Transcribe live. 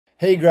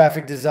Hey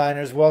graphic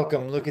designers,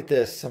 welcome. Look at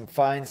this. Some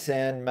fine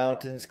sand,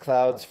 mountains,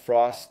 clouds,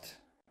 frost.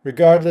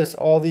 Regardless,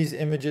 all these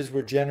images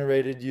were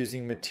generated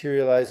using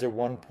Materializer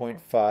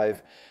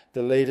 1.5,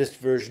 the latest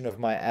version of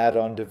my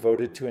add-on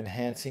devoted to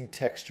enhancing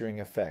texturing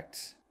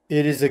effects.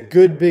 It is a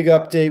good big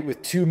update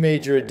with two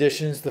major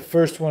additions. The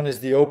first one is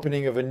the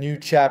opening of a new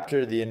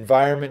chapter, the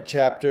environment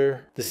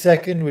chapter. The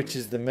second, which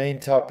is the main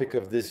topic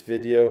of this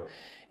video,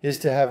 is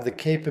to have the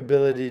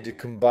capability to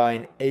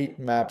combine 8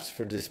 maps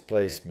for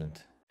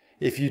displacement.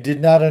 If you did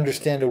not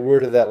understand a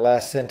word of that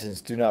last sentence,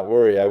 do not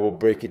worry, I will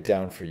break it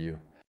down for you.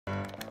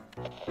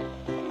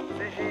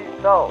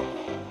 So,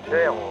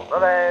 share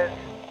knowledge,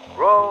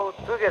 grow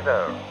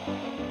together.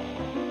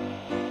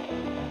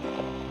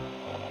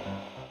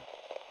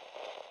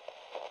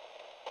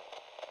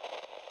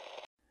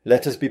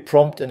 Let us be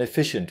prompt and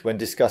efficient when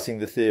discussing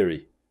the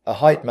theory. A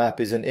height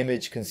map is an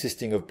image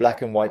consisting of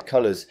black and white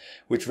colors,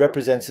 which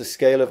represents a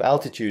scale of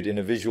altitude in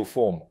a visual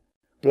form.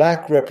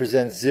 Black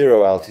represents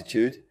 0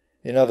 altitude,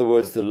 in other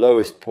words the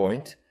lowest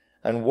point,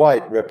 and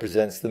white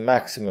represents the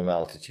maximum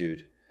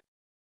altitude.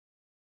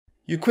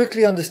 You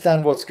quickly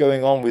understand what's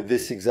going on with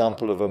this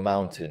example of a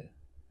mountain.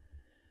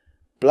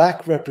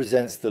 Black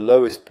represents the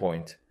lowest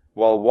point,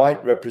 while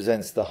white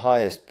represents the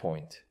highest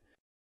point.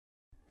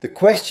 The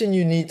question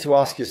you need to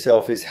ask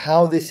yourself is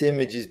how this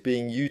image is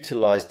being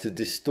utilized to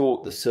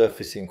distort the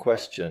surface in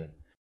question.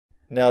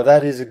 Now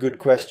that is a good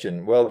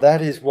question. Well,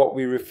 that is what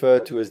we refer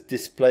to as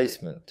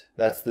displacement.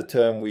 That's the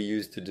term we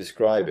use to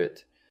describe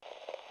it.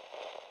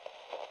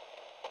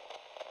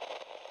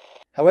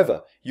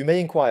 However, you may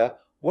inquire,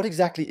 what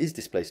exactly is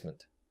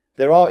displacement?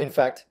 There are, in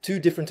fact, 2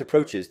 different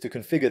approaches to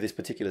configure this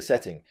particular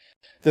setting.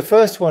 The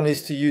first one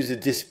is to use a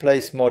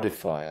displace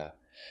modifier.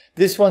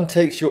 This one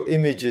takes your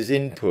image as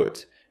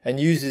input and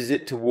uses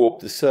it to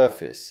warp the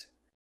surface.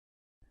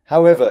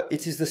 However,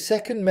 it is the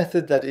second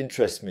method that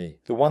interests me,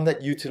 the one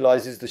that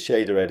utilizes the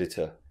shader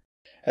editor.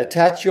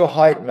 Attach your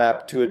height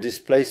map to a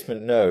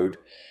displacement node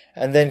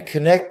and then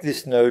connect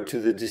this node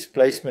to the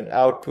displacement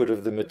output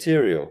of the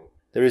material.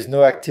 There is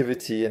no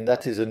activity, and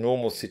that is a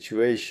normal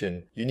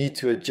situation. You need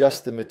to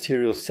adjust the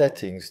material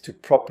settings to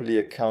properly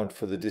account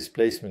for the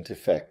displacement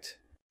effect.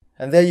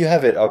 And there you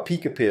have it, our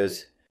peak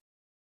appears.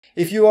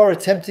 If you are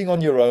attempting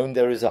on your own,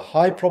 there is a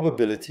high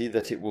probability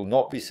that it will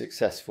not be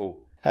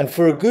successful. And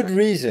for a good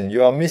reason,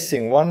 you are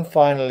missing one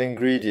final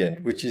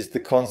ingredient, which is the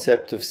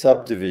concept of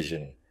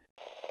subdivision.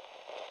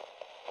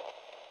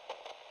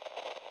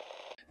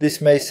 This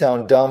may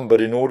sound dumb,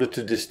 but in order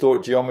to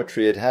distort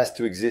geometry, it has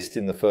to exist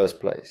in the first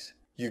place.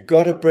 You've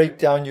got to break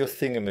down your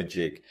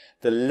thingamajig.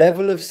 The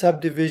level of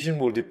subdivision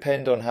will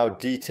depend on how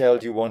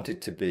detailed you want it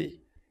to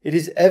be. It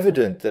is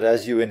evident that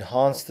as you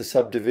enhance the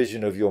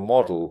subdivision of your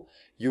model,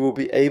 you will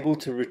be able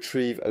to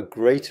retrieve a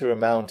greater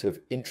amount of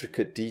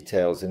intricate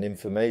details and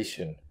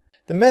information.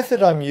 The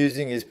method I'm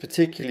using is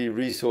particularly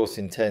resource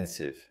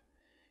intensive.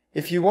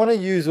 If you want to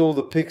use all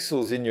the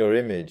pixels in your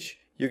image,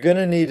 you're going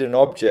to need an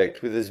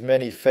object with as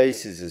many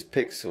faces as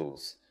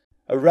pixels.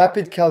 A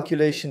rapid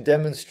calculation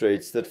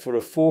demonstrates that for a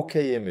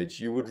 4K image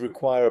you would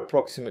require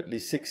approximately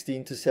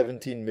 16 to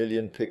 17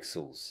 million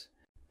pixels.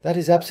 That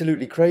is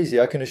absolutely crazy.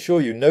 I can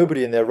assure you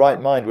nobody in their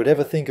right mind would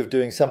ever think of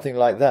doing something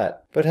like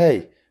that. But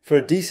hey, for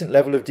a decent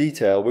level of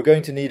detail we're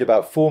going to need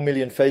about 4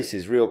 million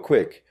faces real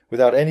quick,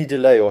 without any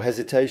delay or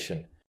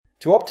hesitation.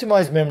 To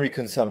optimize memory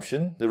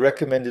consumption, the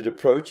recommended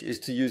approach is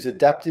to use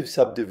adaptive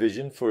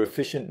subdivision for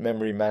efficient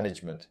memory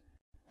management.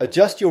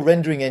 Adjust your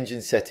rendering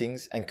engine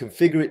settings and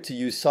configure it to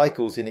use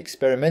cycles in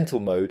experimental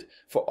mode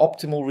for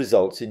optimal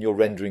results in your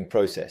rendering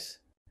process.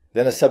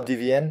 Then a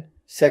Subdivision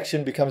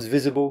section becomes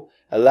visible,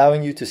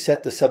 allowing you to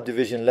set the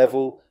subdivision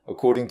level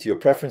according to your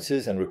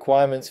preferences and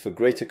requirements for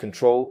greater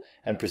control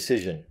and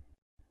precision.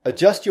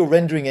 Adjust your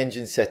rendering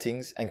engine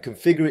settings and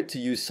configure it to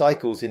use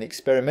cycles in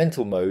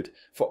experimental mode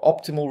for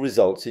optimal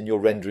results in your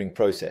rendering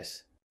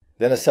process.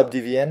 Then a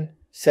Subdivision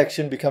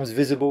section becomes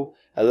visible,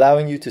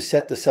 allowing you to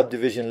set the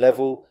subdivision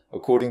level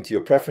according to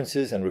your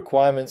preferences and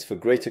requirements for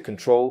greater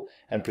control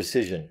and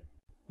precision.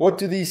 What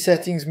do these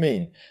settings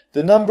mean?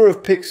 The number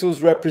of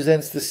pixels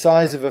represents the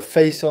size of a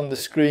face on the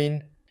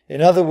screen.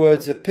 In other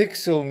words, a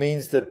pixel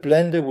means that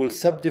Blender will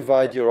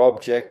subdivide your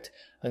object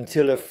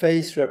until a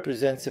face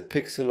represents a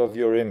pixel of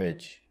your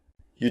image.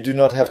 You do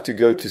not have to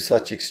go to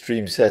such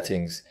extreme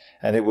settings,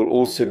 and it will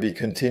also be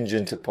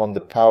contingent upon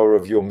the power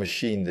of your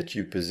machine that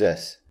you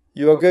possess.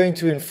 You are going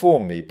to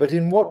inform me, but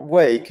in what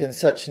way can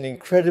such an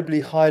incredibly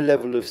high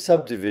level of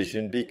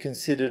subdivision be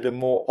considered a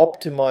more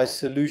optimized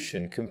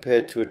solution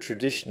compared to a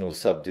traditional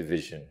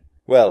subdivision?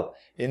 Well,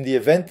 in the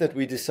event that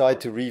we decide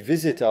to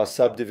revisit our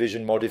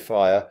subdivision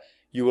modifier,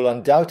 you will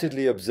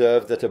undoubtedly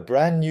observe that a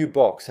brand new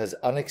box has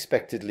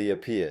unexpectedly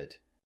appeared.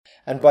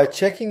 And by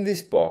checking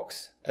this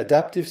box,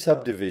 Adaptive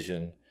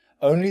Subdivision,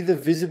 only the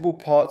visible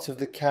parts of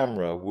the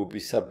camera will be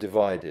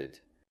subdivided.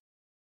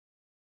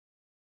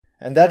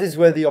 And that is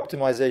where the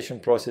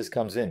optimization process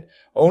comes in.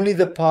 Only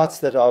the parts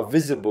that are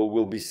visible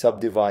will be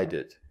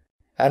subdivided.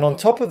 And on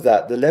top of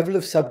that, the level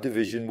of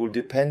subdivision will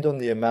depend on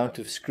the amount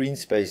of screen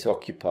space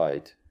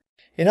occupied.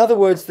 In other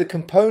words, the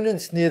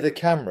components near the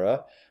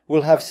camera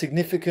will have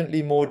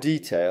significantly more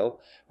detail,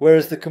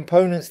 whereas the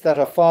components that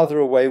are farther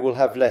away will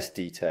have less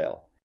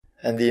detail,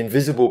 and the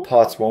invisible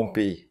parts won't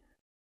be.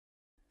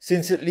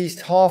 Since at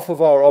least half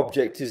of our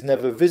object is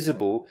never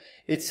visible,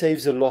 it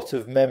saves a lot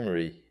of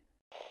memory.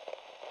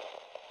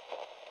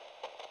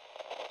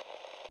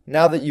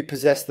 Now that you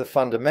possess the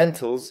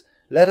fundamentals,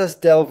 let us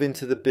delve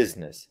into the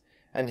business,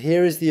 and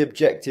here is the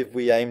objective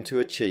we aim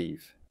to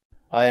achieve.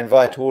 I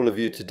invite all of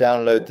you to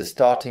download the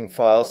starting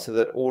file so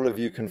that all of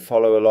you can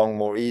follow along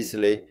more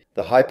easily.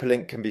 The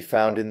hyperlink can be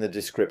found in the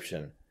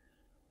description.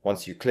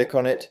 Once you click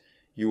on it,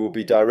 you will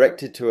be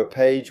directed to a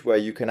page where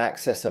you can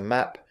access a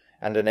map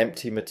and an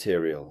empty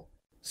material.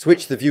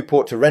 Switch the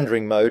viewport to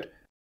rendering mode.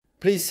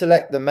 Please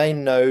select the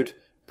main node,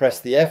 press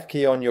the F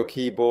key on your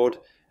keyboard,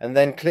 and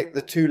then click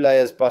the 2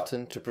 layers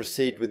button to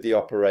proceed with the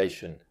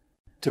operation.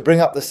 To bring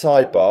up the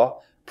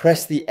sidebar,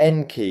 press the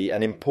N key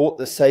and import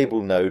the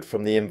Sable node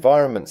from the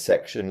Environment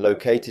section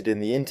located in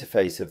the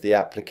interface of the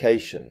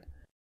application.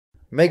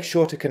 Make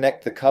sure to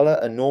connect the color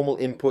and normal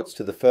inputs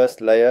to the first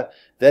layer,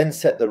 then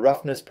set the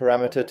roughness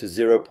parameter to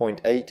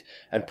 0.8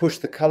 and push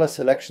the color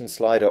selection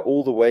slider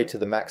all the way to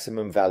the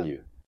maximum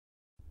value.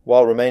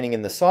 While remaining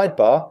in the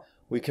sidebar,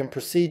 we can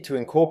proceed to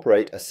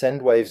incorporate a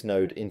Send Waves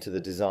node into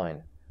the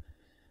design.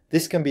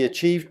 This can be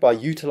achieved by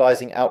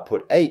utilizing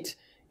output 8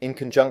 in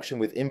conjunction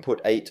with input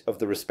 8 of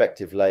the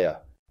respective layer.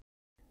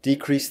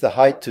 Decrease the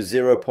height to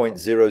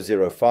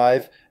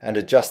 0.005 and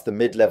adjust the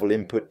mid-level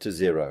input to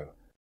 0.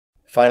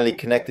 Finally,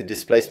 connect the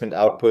displacement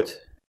output.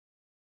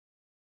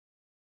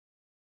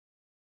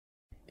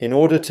 In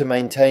order to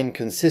maintain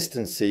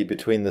consistency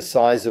between the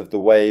size of the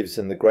waves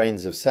and the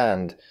grains of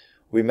sand,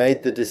 we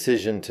made the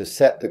decision to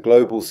set the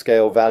global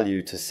scale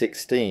value to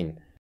 16.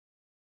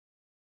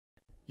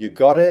 You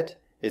got it?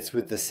 It's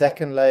with the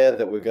second layer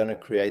that we're going to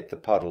create the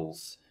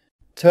puddles.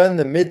 Turn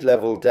the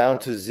mid-level down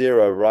to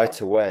 0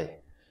 right away.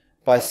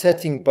 By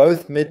setting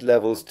both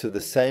mid-levels to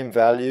the same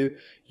value,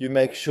 you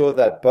make sure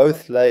that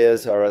both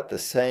layers are at the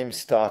same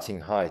starting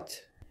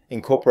height.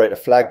 Incorporate a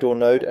flag door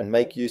node and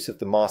make use of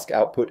the mask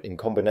output in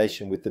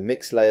combination with the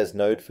mix layers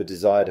node for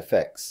desired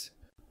effects.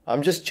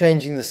 I'm just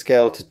changing the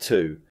scale to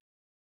 2.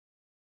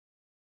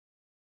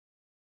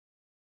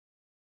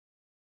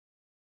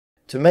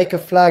 To make a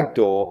flag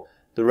door,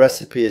 the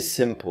recipe is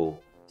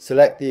simple.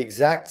 Select the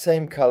exact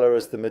same color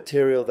as the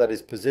material that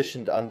is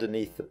positioned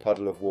underneath the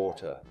puddle of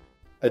water.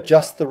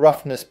 Adjust the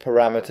roughness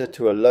parameter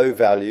to a low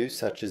value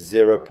such as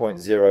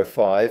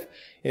 0.05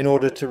 in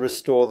order to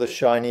restore the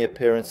shiny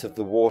appearance of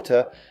the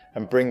water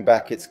and bring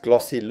back its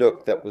glossy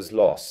look that was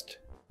lost.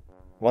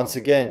 Once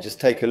again,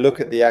 just take a look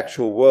at the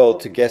actual world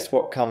to guess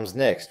what comes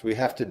next. We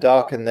have to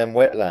darken them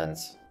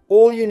wetlands.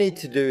 All you need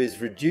to do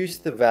is reduce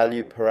the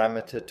value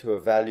parameter to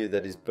a value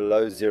that is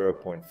below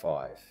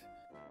 0.5.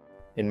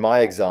 In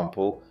my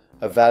example,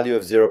 a value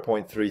of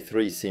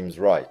 0.33 seems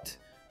right.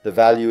 The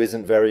value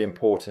isn't very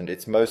important,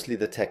 it's mostly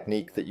the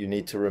technique that you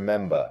need to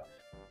remember.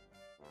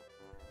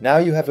 Now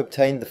you have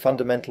obtained the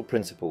fundamental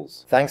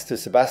principles. Thanks to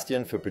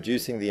Sebastian for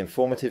producing the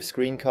informative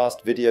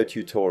screencast video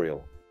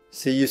tutorial.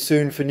 See you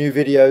soon for new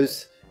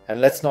videos, and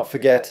let's not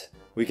forget,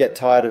 we get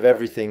tired of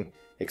everything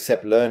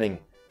except learning.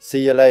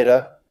 See you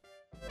later.